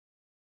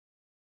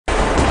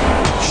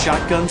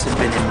Shotguns have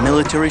been in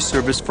military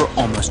service for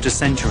almost a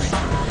century.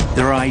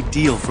 They're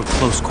ideal for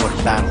close-quarter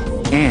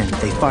battle, and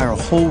they fire a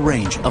whole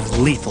range of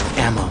lethal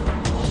ammo.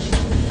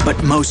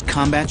 But most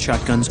combat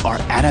shotguns are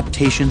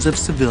adaptations of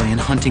civilian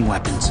hunting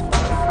weapons.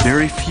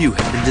 Very few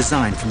have been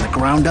designed from the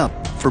ground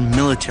up for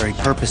military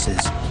purposes.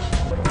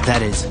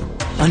 That is,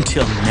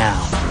 until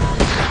now.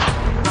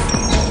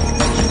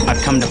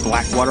 I've come to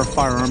Blackwater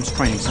Firearms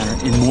Training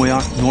Center in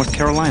Moyock, North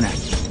Carolina,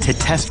 to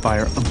test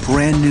fire a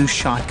brand new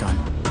shotgun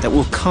that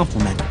will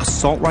complement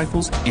assault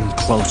rifles in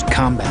close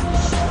combat.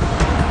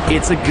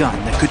 It's a gun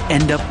that could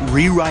end up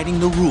rewriting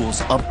the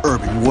rules of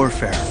urban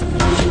warfare.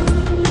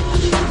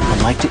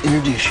 I'd like to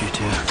introduce you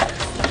to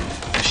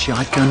a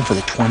shotgun for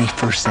the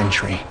 21st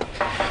century,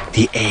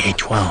 the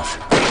AA-12.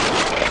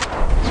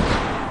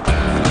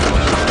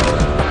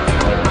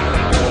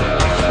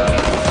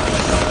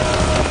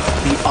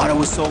 The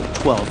Auto Assault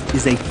 12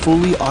 is a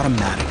fully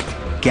automatic,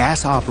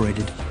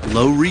 gas-operated,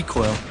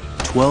 low-recoil,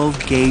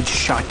 12-gauge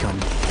shotgun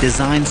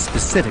designed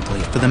specifically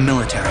for the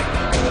military.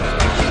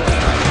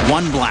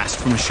 One blast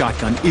from a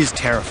shotgun is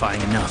terrifying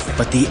enough,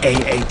 but the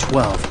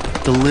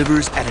AA-12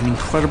 delivers at an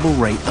incredible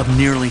rate of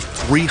nearly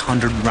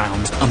 300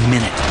 rounds a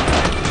minute.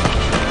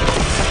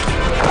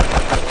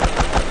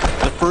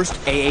 The first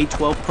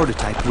AA-12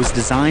 prototype was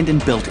designed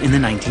and built in the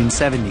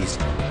 1970s.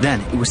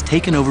 Then it was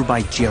taken over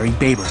by Jerry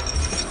Baber,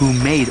 who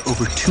made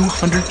over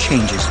 200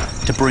 changes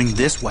to bring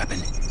this weapon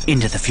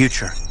into the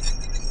future.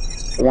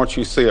 Once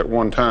you see it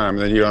one time,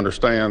 then you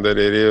understand that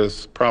it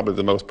is probably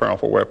the most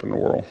powerful weapon in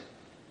the world.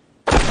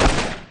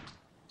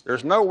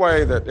 There's no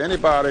way that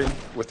anybody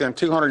within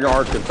 200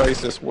 yards can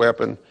face this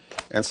weapon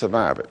and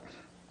survive it.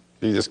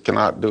 You just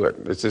cannot do it.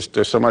 It's just,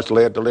 there's so much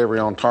lead delivery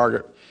on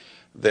target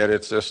that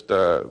it's just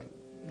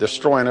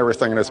destroying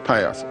everything in its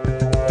path.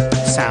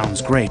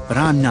 Sounds great, but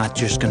I'm not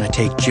just going to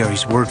take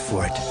Jerry's word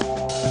for it.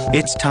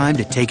 It's time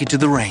to take it to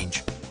the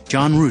range.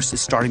 John Roos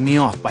is starting me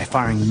off by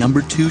firing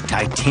 #2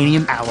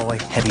 titanium alloy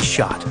heavy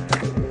shot.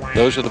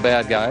 Those are the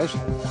bad guys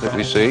that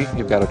we see.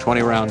 You've got a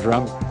 20-round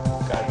drum.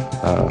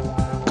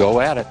 Go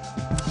at it.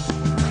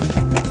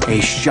 A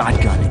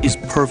shotgun is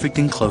perfect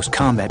in close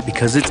combat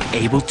because it's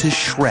able to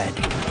shred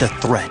the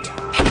threat.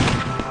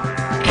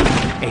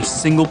 A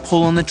single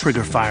pull on the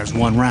trigger fires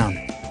one round.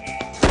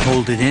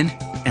 Hold it in,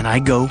 and I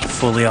go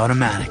fully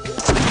automatic.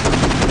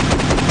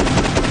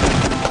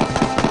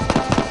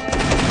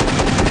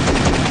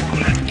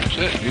 That's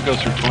it. You go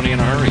through 20 in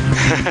a hurry.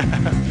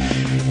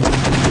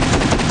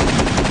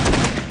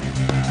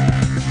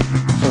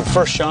 The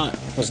first shot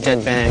was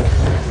dead bang.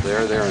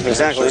 There.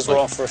 Exactly. These were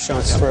all first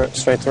shots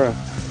straight through.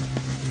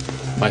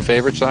 My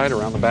favorite side,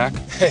 around the back.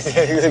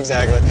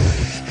 Exactly.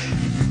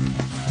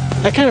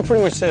 That kind of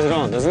pretty much says it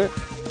all, doesn't it?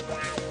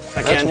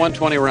 That's one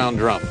 20-round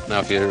drum.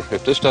 Now,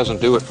 if this doesn't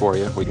do it for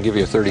you, we can give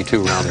you a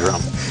 32-round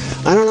drum.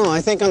 I don't know.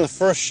 I think on the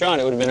first shot,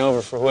 it would have been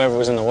over for whoever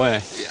was in the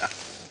way. Yeah.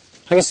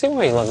 I can see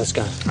why you love this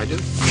gun. I do.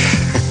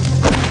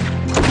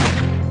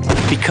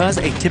 Because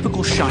a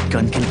typical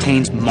shotgun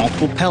contains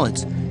multiple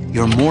pellets,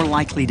 you're more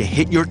likely to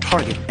hit your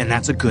target, and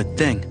that's a good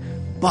thing.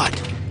 But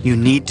you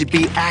need to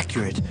be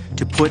accurate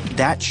to put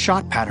that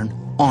shot pattern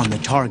on the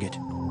target.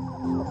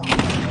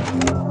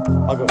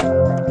 I'll go.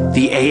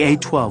 The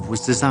AA-12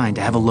 was designed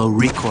to have a low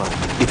recoil.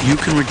 If you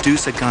can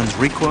reduce a gun's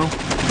recoil,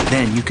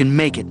 then you can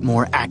make it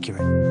more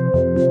accurate.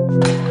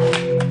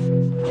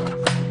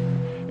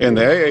 In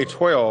the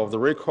AA-12, the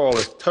recoil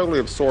is totally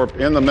absorbed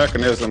in the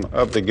mechanism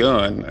of the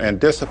gun and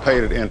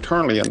dissipated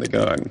internally in the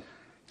gun.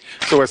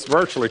 So it's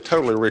virtually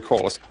totally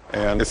recoilless,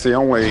 and it's the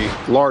only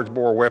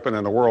large-bore weapon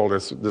in the world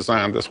that's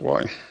designed this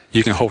way.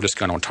 You can hold this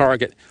gun on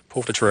target,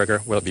 pull the trigger,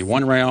 whether it be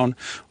 1 round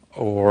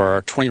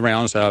or 20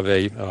 rounds out of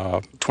a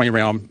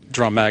 20-round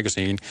drum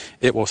magazine.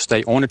 It will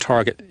stay on the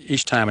target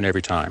each time and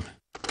every time.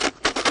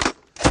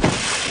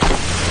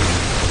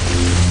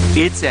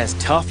 It's as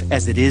tough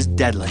as it is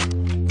deadly.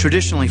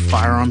 Traditionally,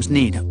 firearms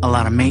need a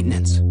lot of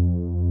maintenance.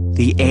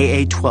 The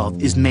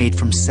AA-12 is made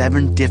from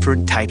 7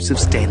 different types of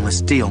stainless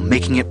steel,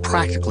 making it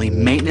practically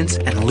maintenance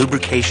and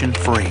lubrication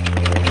free.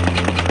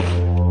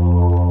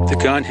 The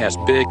gun has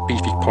big,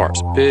 beefy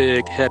parts,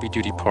 big,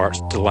 heavy-duty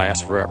parts to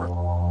last forever.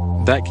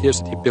 That gives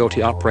it the ability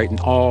to operate in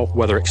all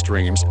weather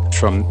extremes,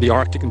 from the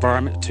Arctic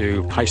environment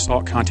to high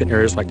salt content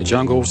areas like the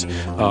jungles,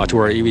 to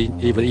where it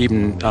would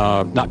even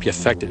not be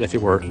affected if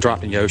it were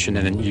dropped in the ocean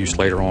and then used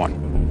later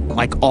on.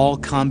 Like all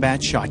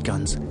combat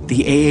shotguns,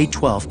 the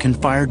AA-12 can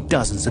fire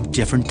dozens of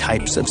different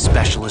types of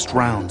specialist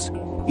rounds,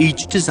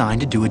 each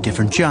designed to do a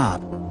different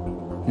job.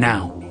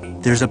 Now,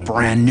 there's a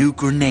brand new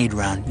grenade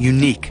round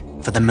unique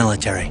for the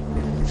military.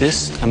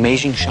 This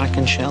amazing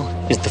shotgun shell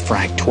is the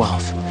Frag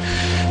 12.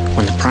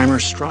 When the primer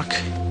is struck,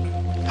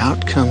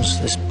 out comes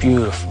this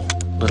beautiful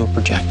little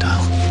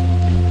projectile.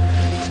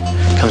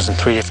 It comes in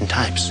 3 different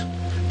types: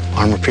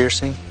 armor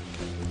piercing,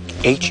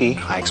 HE,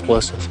 high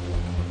explosive,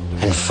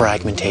 and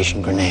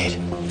fragmentation grenade.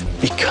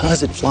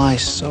 Because it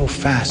flies so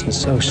fast and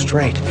so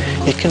straight,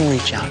 it can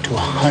reach out to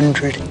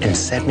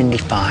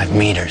 175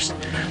 meters,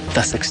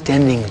 thus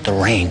extending the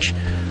range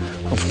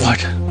of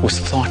what was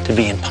thought to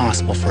be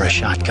impossible for a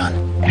shotgun.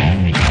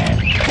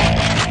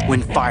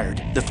 When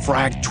fired, the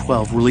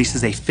Frag-12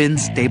 releases a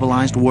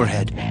fin-stabilized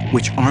warhead,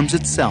 which arms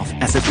itself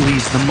as it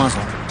leaves the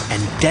muzzle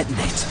and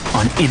detonates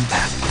on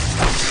impact.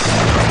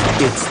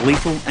 It's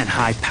lethal and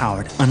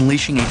high-powered,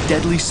 unleashing a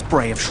deadly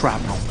spray of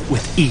shrapnel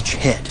with each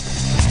hit.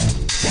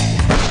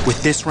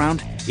 With this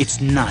round,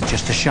 it's not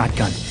just a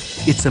shotgun.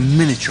 It's a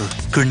miniature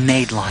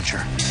grenade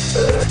launcher.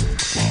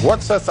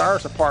 What sets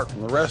ours apart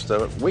from the rest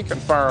of it, we can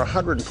fire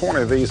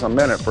 120 of these a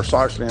minute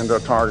precisely into a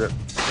target.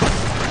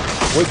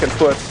 We can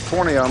put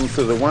 20 of them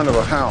through the window of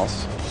a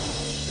house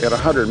at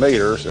 100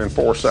 meters in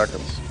 4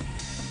 seconds.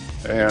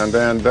 And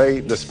then they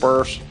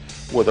disperse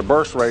with a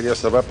burst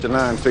radius of up to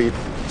 9 feet.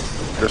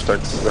 Just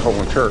takes the whole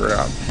interior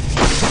out.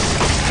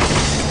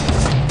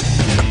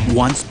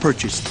 Once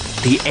purchased,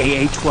 the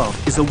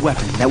AA-12 is a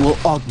weapon that will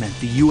augment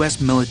the U.S.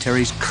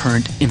 military's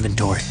current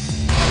inventory.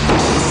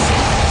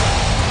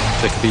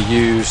 It can be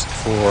used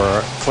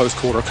for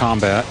close-quarter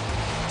combat.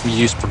 It can be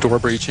used for door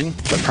breaching,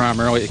 but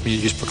primarily it can be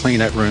used for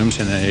cleaning up rooms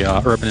in an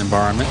urban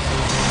environment.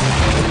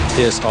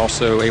 It's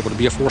also able to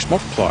be a force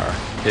multiplier.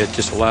 It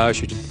just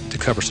allows you to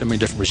cover so many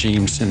different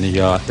regimes in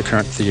the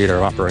current theater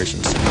of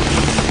operations.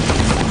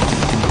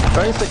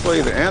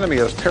 Basically, the enemy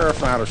is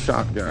terrified of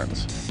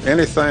shotguns.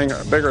 Anything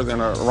bigger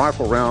than a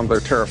rifle round, they're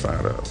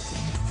terrified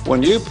of.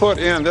 When you put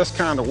in this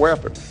kind of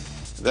weapon,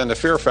 then the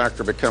fear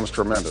factor becomes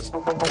tremendous.